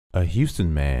A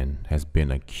Houston man has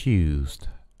been accused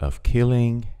of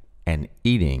killing and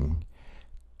eating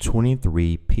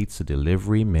 23 pizza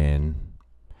delivery men,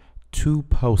 2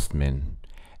 postmen,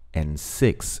 and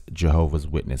 6 Jehovah's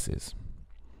Witnesses.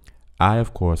 I,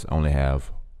 of course, only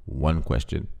have one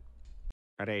question.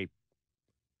 Are they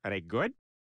good?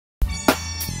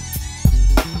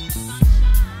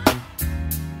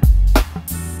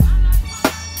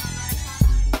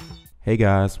 Hey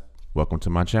guys, welcome to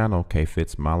my channel, K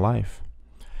Fits My Life.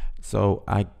 So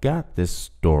I got this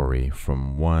story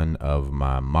from one of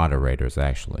my moderators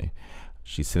actually.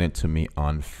 She sent it to me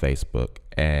on Facebook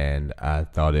and I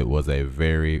thought it was a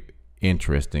very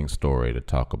interesting story to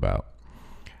talk about.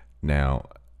 Now,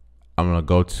 I'm going to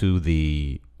go to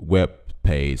the web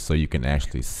page so you can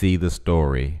actually see the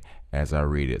story as I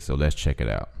read it. So let's check it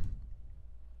out.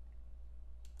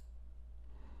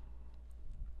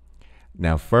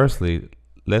 Now, firstly,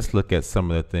 let's look at some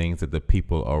of the things that the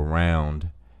people around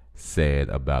said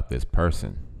about this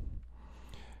person.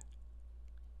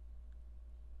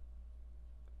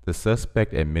 The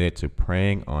suspect admitted to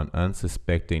preying on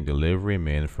unsuspecting delivery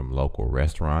men from local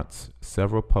restaurants,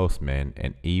 several postmen,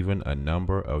 and even a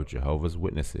number of Jehovah's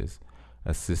Witnesses,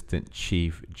 Assistant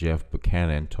Chief Jeff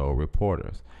Buchanan told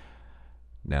reporters.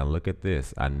 Now look at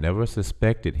this. I never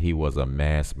suspected he was a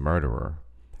mass murderer.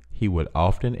 He would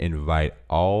often invite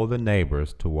all the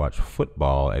neighbors to watch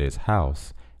football at his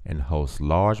house and host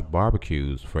large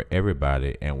barbecues for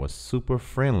everybody and was super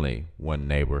friendly, one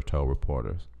neighbor told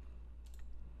reporters.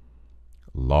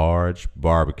 Large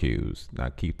barbecues. Now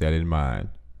keep that in mind.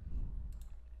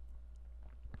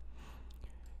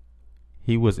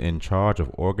 He was in charge of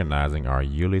organizing our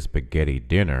yearly spaghetti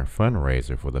dinner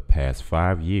fundraiser for the past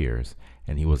 5 years,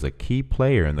 and he was a key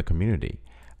player in the community.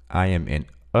 I am in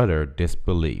utter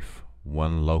disbelief,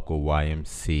 one local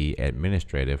YMC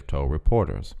administrative told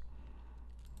reporters.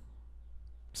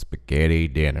 Spaghetti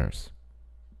dinners.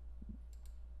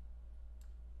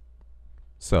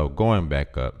 So going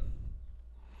back up,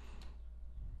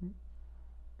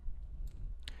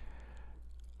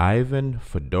 Ivan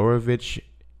Fedorovich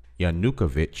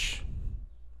Yanukovych,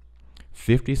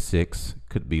 56,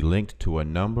 could be linked to a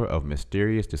number of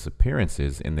mysterious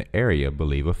disappearances in the area,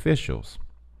 believe officials.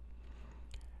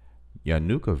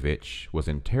 Yanukovych was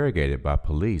interrogated by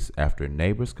police after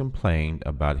neighbors complained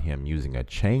about him using a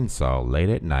chainsaw late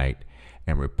at night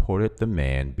and reported the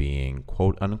man being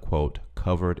quote-unquote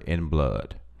covered in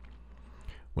blood.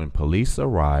 When police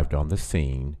arrived on the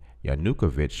scene,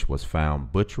 Yanukovych was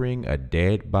found butchering a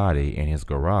dead body in his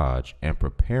garage and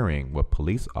preparing what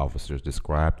police officers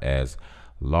described as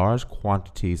large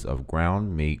quantities of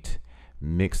ground meat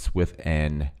mixed with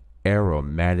an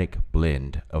aromatic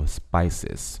blend of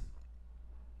spices.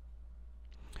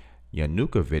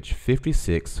 Yanukovych,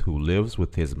 56, who lives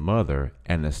with his mother,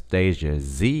 Anastasia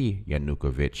Z.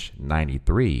 Yanukovych,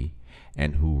 93,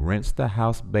 and who rents the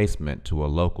house basement to a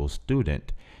local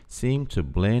student, seemed to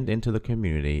blend into the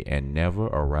community and never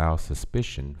arouse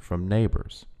suspicion from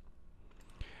neighbors.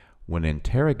 When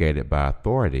interrogated by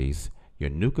authorities,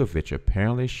 Yanukovych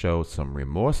apparently showed some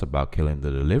remorse about killing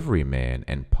the delivery man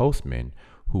and postman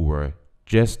who were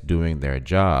just doing their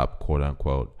job, quote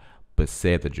unquote, but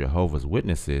said the Jehovah's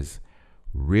Witnesses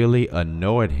really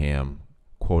annoyed him,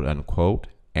 quote unquote,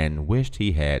 and wished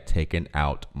he had taken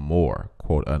out more,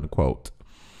 quote unquote.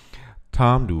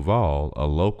 Tom Duval, a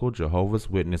local Jehovah's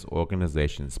Witness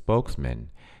organization spokesman,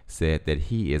 said that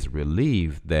he is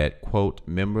relieved that, quote,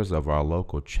 members of our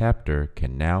local chapter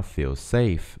can now feel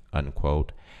safe,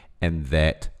 unquote, and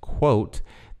that, quote,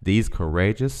 these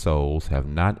courageous souls have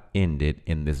not ended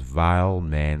in this vile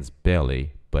man's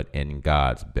belly, but in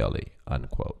God's belly,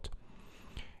 unquote.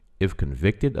 If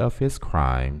convicted of his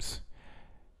crimes,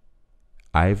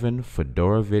 Ivan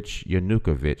Fedorovich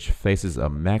Yanukovych faces a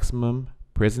maximum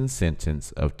prison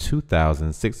sentence of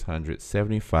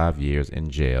 2,675 years in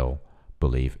jail,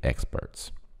 believe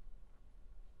experts.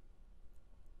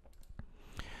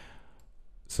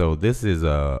 So this is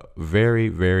a very,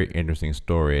 very interesting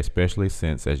story, especially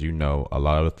since, as you know, a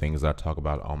lot of the things I talk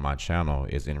about on my channel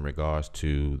is in regards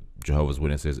to Jehovah's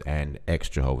Witnesses and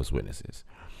ex-Jehovah's Witnesses.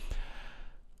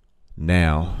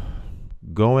 Now,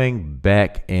 going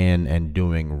back in and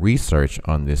doing research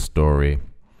on this story,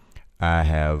 I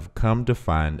have come to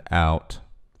find out,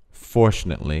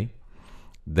 fortunately,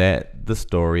 that the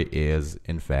story is,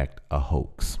 in fact, a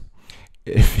hoax.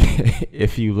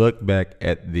 If you look back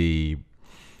at the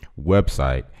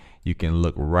website, you can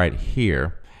look right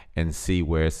here and see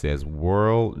where it says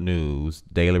World News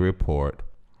Daily Report,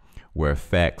 where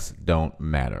facts don't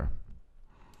matter.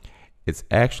 It's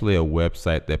actually a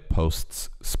website that posts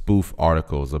spoof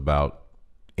articles about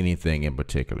anything in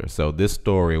particular. So this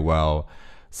story, while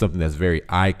something that's very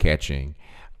eye-catching,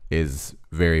 is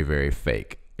very, very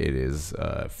fake. It is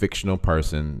a fictional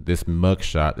person. This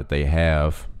mugshot that they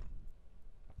have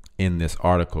in this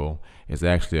article is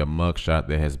actually a mugshot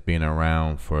that has been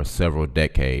around for several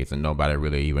decades, and nobody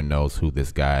really even knows who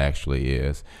this guy actually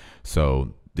is.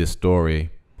 So this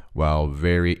story, while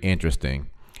very interesting,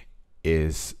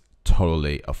 is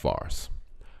totally a farce.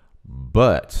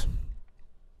 But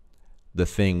the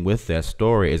thing with that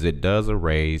story is it does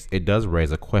raise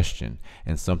a question,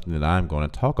 and something that I'm going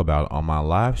to talk about on my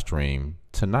live stream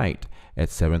tonight at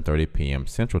 7:30 p.m.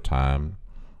 Central Time.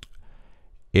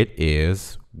 It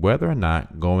is whether or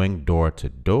not going door to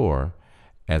door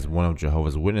as one of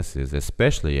Jehovah's Witnesses,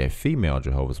 especially a female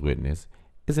Jehovah's Witness,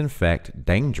 is in fact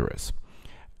dangerous.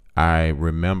 I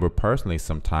remember personally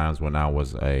sometimes when I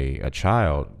was a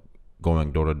child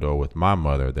going door to door with my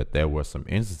mother that there were some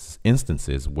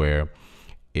instances where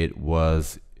it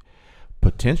was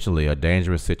potentially a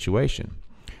dangerous situation.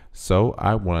 So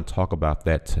I want to talk about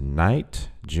that tonight,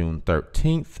 June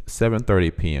 13th,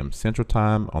 7:30 p.m. Central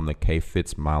Time on the K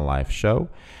Fits My Life show.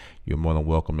 You're more than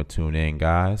welcome to tune in,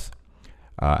 guys.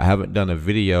 I haven't done a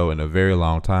video in a very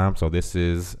long time, so this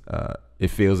is, it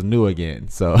feels new again.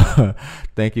 So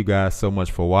thank you guys so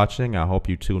much for watching. I hope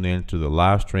you tune in to the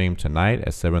live stream tonight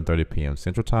at 7:30 p.m.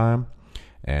 Central Time,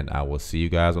 and I will see you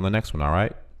guys on the next one, all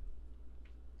right?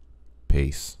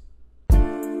 Peace.